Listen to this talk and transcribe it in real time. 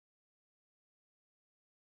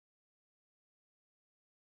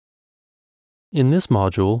In this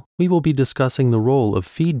module, we will be discussing the role of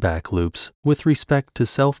feedback loops with respect to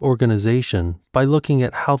self-organization by looking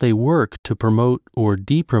at how they work to promote or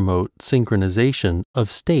depromote synchronization of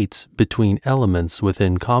states between elements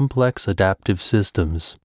within complex adaptive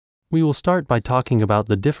systems. We will start by talking about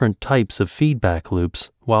the different types of feedback loops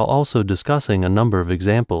while also discussing a number of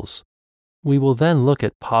examples. We will then look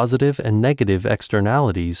at positive and negative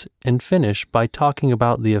externalities and finish by talking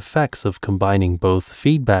about the effects of combining both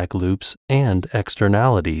feedback loops and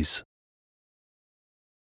externalities.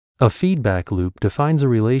 A feedback loop defines a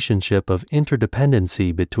relationship of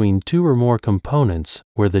interdependency between two or more components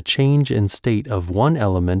where the change in state of one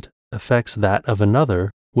element affects that of another,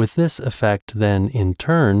 with this effect then in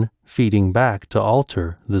turn feeding back to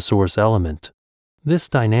alter the source element. This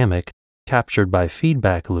dynamic, captured by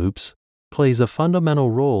feedback loops, plays a fundamental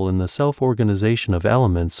role in the self-organization of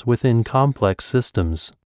elements within complex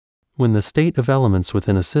systems. When the state of elements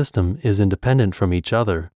within a system is independent from each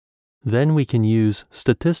other, then we can use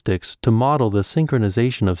statistics to model the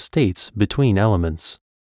synchronization of states between elements.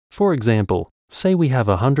 For example, say we have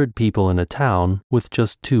 100 people in a town with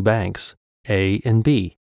just two banks, A and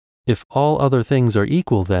B. If all other things are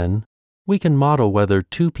equal then, we can model whether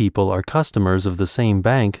two people are customers of the same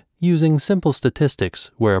bank using simple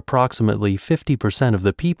statistics where approximately 50% of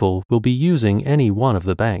the people will be using any one of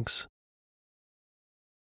the banks.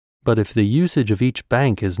 But if the usage of each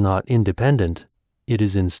bank is not independent, it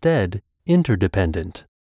is instead interdependent,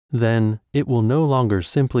 then it will no longer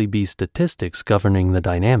simply be statistics governing the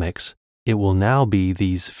dynamics. It will now be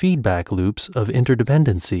these feedback loops of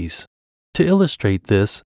interdependencies. To illustrate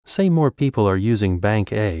this, say more people are using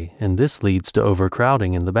Bank A and this leads to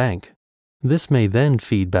overcrowding in the bank. This may then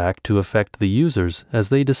feed back to affect the users as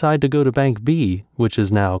they decide to go to Bank B, which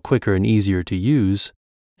is now quicker and easier to use,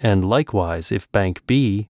 and likewise if Bank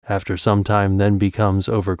B, after some time then becomes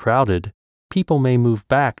overcrowded, people may move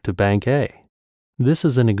back to Bank A. This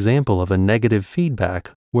is an example of a negative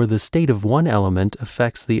feedback where the state of one element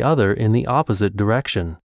affects the other in the opposite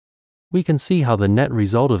direction. We can see how the net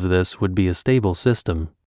result of this would be a stable system.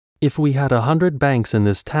 If we had 100 banks in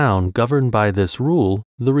this town governed by this rule,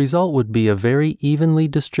 the result would be a very evenly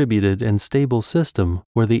distributed and stable system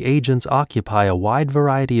where the agents occupy a wide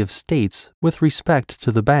variety of states with respect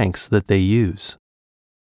to the banks that they use.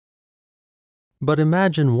 But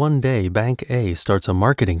imagine one day Bank A starts a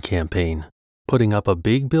marketing campaign, putting up a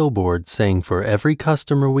big billboard saying for every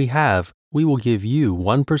customer we have, we will give you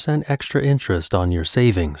 1% extra interest on your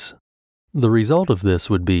savings. The result of this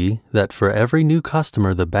would be that for every new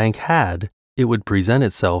customer the bank had, it would present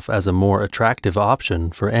itself as a more attractive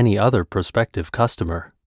option for any other prospective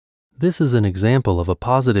customer. This is an example of a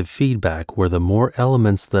positive feedback where the more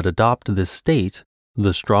elements that adopt this state,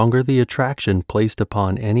 the stronger the attraction placed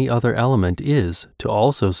upon any other element is to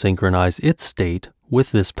also synchronize its state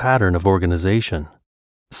with this pattern of organization.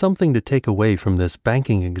 Something to take away from this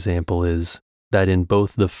banking example is that in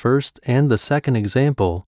both the first and the second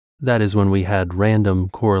example, that is when we had random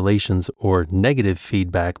correlations or negative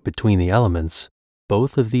feedback between the elements,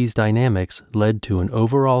 both of these dynamics led to an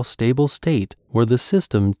overall stable state where the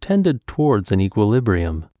system tended towards an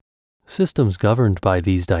equilibrium. Systems governed by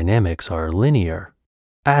these dynamics are linear,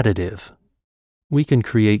 additive. We can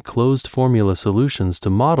create closed formula solutions to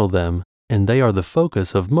model them, and they are the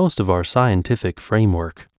focus of most of our scientific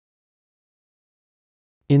framework.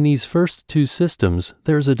 In these first two systems,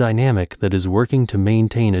 there is a dynamic that is working to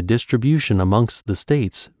maintain a distribution amongst the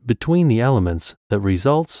states between the elements that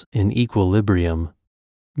results in equilibrium.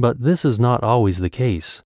 But this is not always the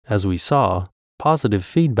case. As we saw, positive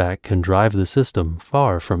feedback can drive the system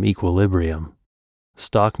far from equilibrium.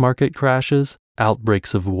 Stock market crashes,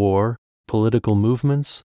 outbreaks of war, political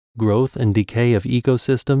movements, growth and decay of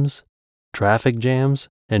ecosystems, traffic jams,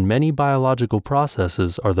 and many biological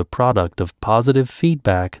processes are the product of positive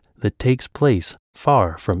feedback that takes place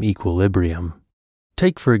far from equilibrium.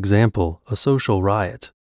 Take, for example, a social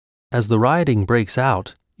riot. As the rioting breaks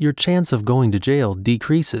out, your chance of going to jail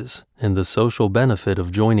decreases, and the social benefit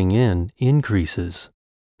of joining in increases.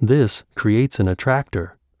 This creates an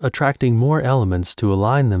attractor, attracting more elements to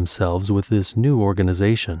align themselves with this new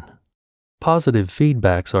organization. Positive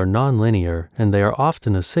feedbacks are nonlinear, and they are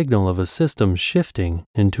often a signal of a system shifting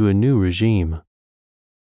into a new regime.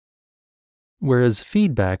 Whereas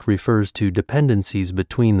feedback refers to dependencies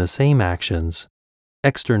between the same actions,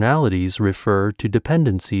 externalities refer to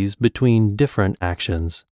dependencies between different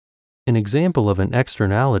actions. An example of an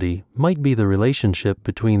externality might be the relationship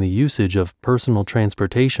between the usage of personal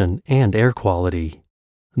transportation and air quality.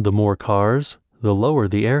 The more cars, the lower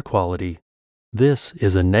the air quality. This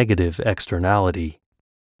is a negative externality.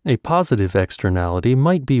 A positive externality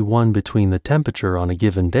might be one between the temperature on a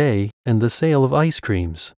given day and the sale of ice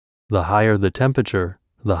creams. The higher the temperature,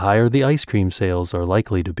 the higher the ice cream sales are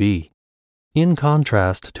likely to be. In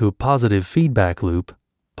contrast to a positive feedback loop,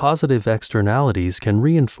 positive externalities can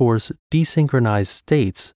reinforce desynchronized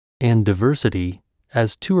states and diversity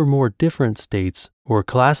as two or more different states or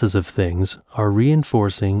classes of things are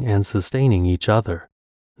reinforcing and sustaining each other.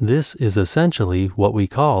 This is essentially what we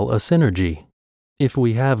call a synergy. If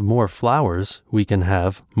we have more flowers, we can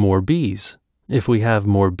have more bees. If we have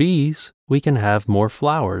more bees, we can have more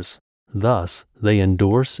flowers. Thus, they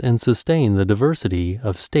endorse and sustain the diversity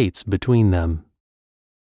of states between them.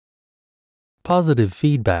 Positive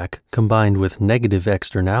feedback combined with negative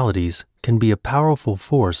externalities can be a powerful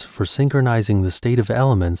force for synchronizing the state of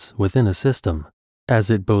elements within a system,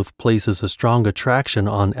 as it both places a strong attraction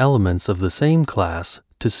on elements of the same class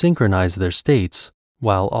to synchronize their states,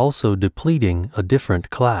 while also depleting a different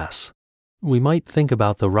class. We might think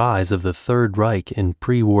about the rise of the Third Reich in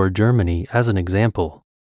pre-war Germany as an example.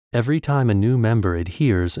 Every time a new member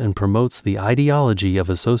adheres and promotes the ideology of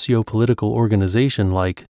a socio-political organization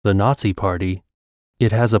like the Nazi Party,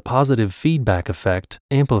 it has a positive feedback effect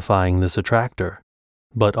amplifying this attractor.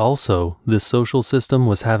 But also, this social system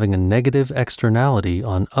was having a negative externality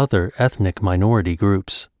on other ethnic minority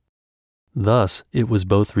groups. Thus, it was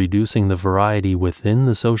both reducing the variety within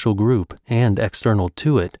the social group and external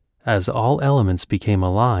to it, as all elements became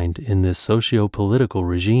aligned in this socio-political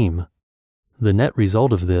regime. The net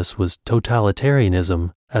result of this was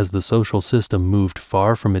totalitarianism as the social system moved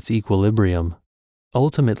far from its equilibrium,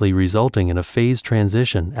 ultimately resulting in a phase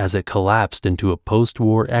transition as it collapsed into a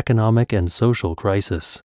post-war economic and social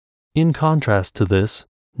crisis. In contrast to this,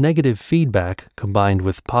 negative feedback combined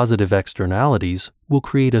with positive externalities will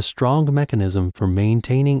create a strong mechanism for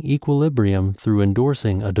maintaining equilibrium through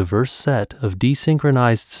endorsing a diverse set of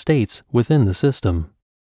desynchronized states within the system.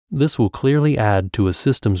 This will clearly add to a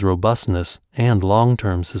system's robustness and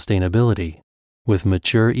long-term sustainability, with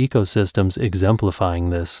mature ecosystems exemplifying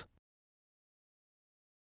this.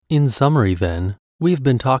 In summary then, we've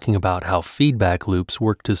been talking about how feedback loops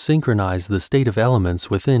work to synchronize the state of elements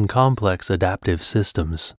within complex adaptive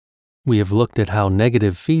systems. We have looked at how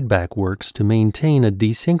negative feedback works to maintain a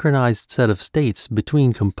desynchronized set of states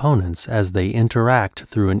between components as they interact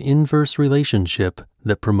through an inverse relationship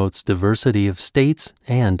that promotes diversity of states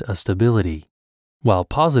and a stability, while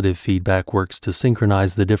positive feedback works to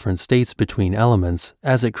synchronize the different states between elements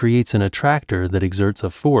as it creates an attractor that exerts a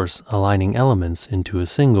force aligning elements into a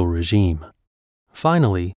single regime.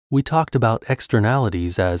 Finally, we talked about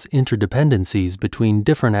externalities as interdependencies between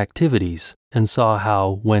different activities and saw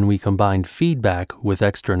how, when we combined feedback with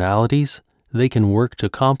externalities, they can work to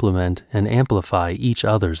complement and amplify each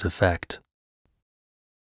other's effect.